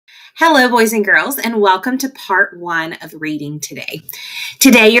Hello, boys and girls, and welcome to part 1 of reading today.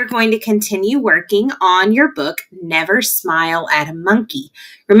 Today, you're going to continue working on your book, Never Smile at a Monkey.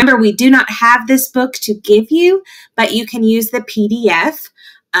 Remember, we do not have this book to give you, but you can use the PDF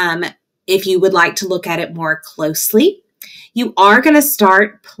if you would like to look at it more closely. You are going to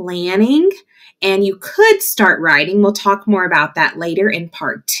start planning, and you could start writing. We'll talk more about that later in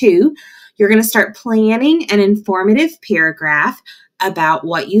part 2. You're going to start planning an informative paragraph about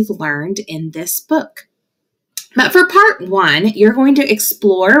what you've learned in this book. But for part 1, you're going to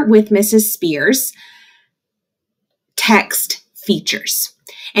explore with Mrs. Spears text features.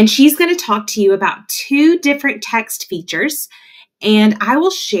 And she's going to talk to you about 2 different text features. And I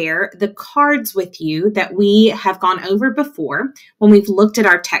will share the cards with you that we have gone over before when we've looked at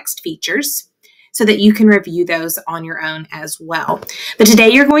our text features, so that you can review those on your own as well. But today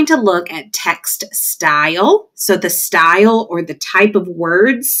you're going to look at text style. So the style or the type of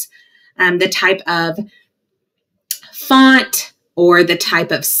words, the type of font, or the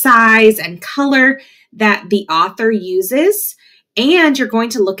type of size and color that the author uses. And you're going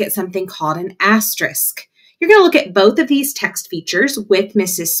to look at something called an asterisk. You're going to look at both of these text features with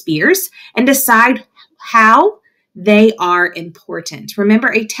Mrs. Spears and decide how they are important.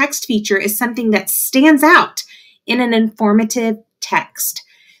 Remember, a text feature is something that stands out in an informative text.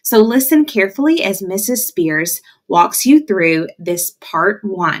 So listen carefully as Mrs. Spears walks you through this part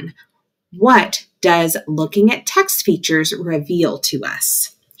 1. What does looking at text features reveal to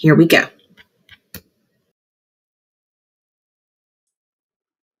us? Here we go.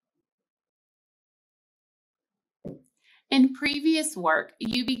 In previous work,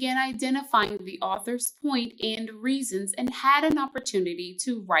 you began identifying the author's point and reasons and had an opportunity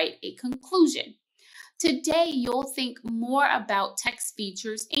to write a conclusion. Today, you'll think more about text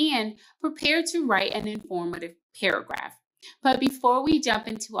features and prepare to write an informative paragraph. But before we jump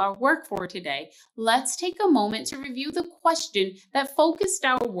into our work for today, let's take a moment to review the question that focused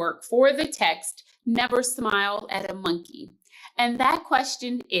our work for the text, Never Smile at a Monkey. And that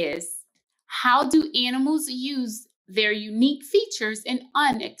question is, how do animals use their unique features in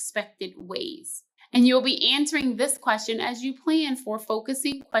unexpected ways? And you'll be answering this question as you plan for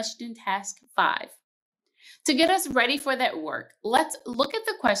Focusing Question Task 5. To get us ready for that work, let's look at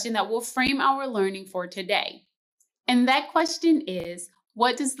the question that will frame our learning for today. And that question is,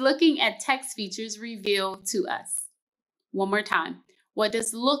 what does looking at text features reveal to us? One more time. What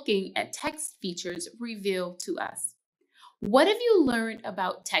does looking at text features reveal to us? What have you learned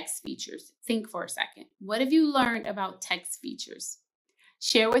about text features? Think for a second. What have you learned about text features?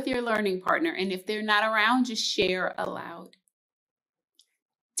 Share with your learning partner, and if they're not around, just share aloud.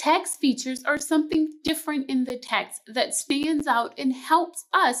 Text features are something different in the text that stands out and helps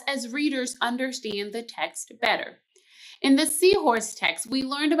us as readers understand the text better. In the Seahorse text, we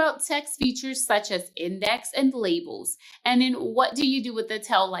learned about text features such as index and labels. And in What Do You Do with a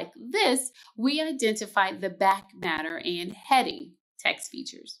Tell Like This, we identified the back matter and heading text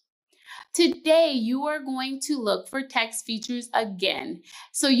features. Today, you are going to look for text features again.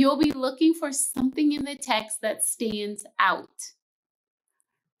 So you'll be looking for something in the text that stands out.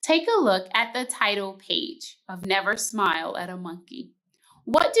 Take a look at the title page of Never Smile at a Monkey.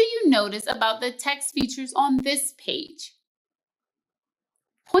 What do you notice about the text features on this page?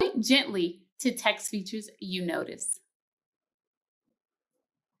 Point gently to text features you notice.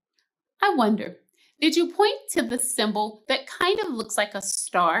 I wonder, did you point to the symbol that kind of looks like a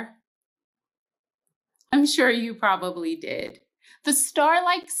star? I'm sure you probably did. The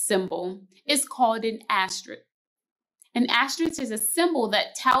star-like symbol is called an asterisk. An asterisk is a symbol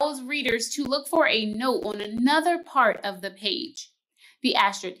that tells readers to look for a note on another part of the page. The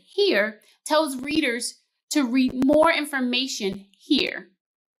asterisk here tells readers to read more information here.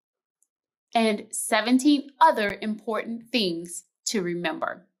 And 17 other important things to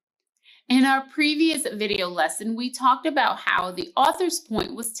remember. In our previous video lesson, we talked about how the author's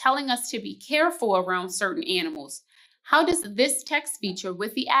point was telling us to be careful around certain animals. How does this text feature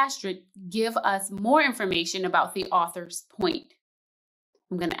with the asterisk give us more information about the author's point?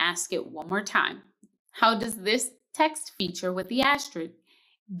 I'm going to ask it one more time. How does this text feature with the asterisk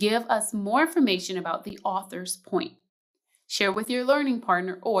give us more information about the author's point? Share with your learning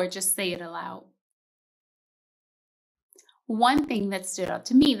partner or just say it aloud. One thing that stood out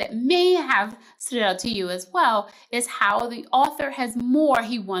to me that may have stood out to you as well is how the author has more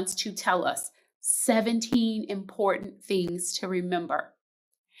he wants to tell us. 17 important things to remember.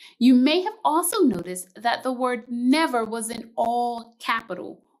 You may have also noticed that the word never was in all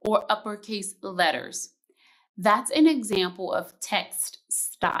capital or uppercase letters. That's an example of text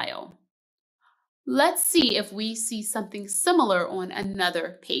style. Let's see if we see something similar on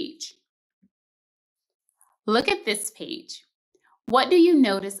another page. Look at this page. What do you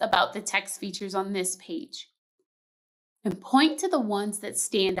notice about the text features on this page? And point to the ones that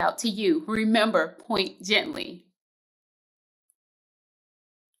stand out to you. Remember, point gently.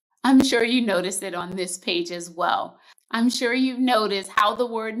 I'm sure you noticed it on this page as well. I'm sure you've noticed how the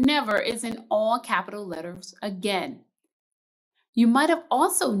word never is in all capital letters again. You might have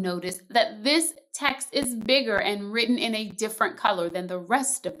also noticed that this text is bigger and written in a different color than the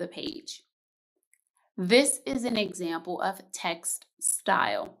rest of the page. This is an example of text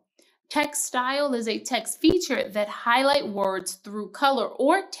style. Text style is a text feature that highlights words through color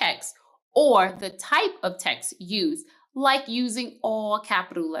or text, or the type of text used, like using all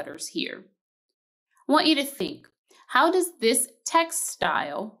capital letters here. I want you to think, how does this text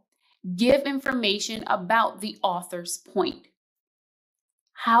style give information about the author's point?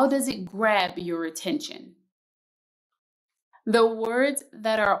 How does it grab your attention? The words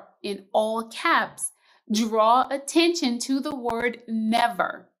that are in all caps draw attention to the word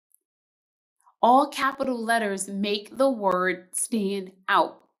never. All capital letters make the word stand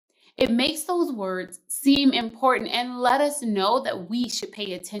out. It makes those words seem important and let us know that we should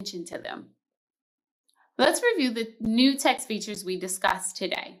pay attention to them. Let's review the new text features we discussed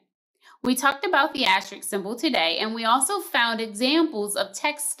today. We talked about the asterisk symbol today, and we also found examples of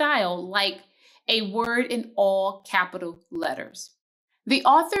text style like a word in all capital letters. The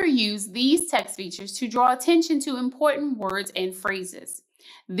author used these text features to draw attention to important words and phrases.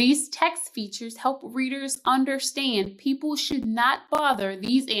 These text features help readers understand people should not bother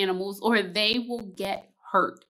these animals or they will get hurt.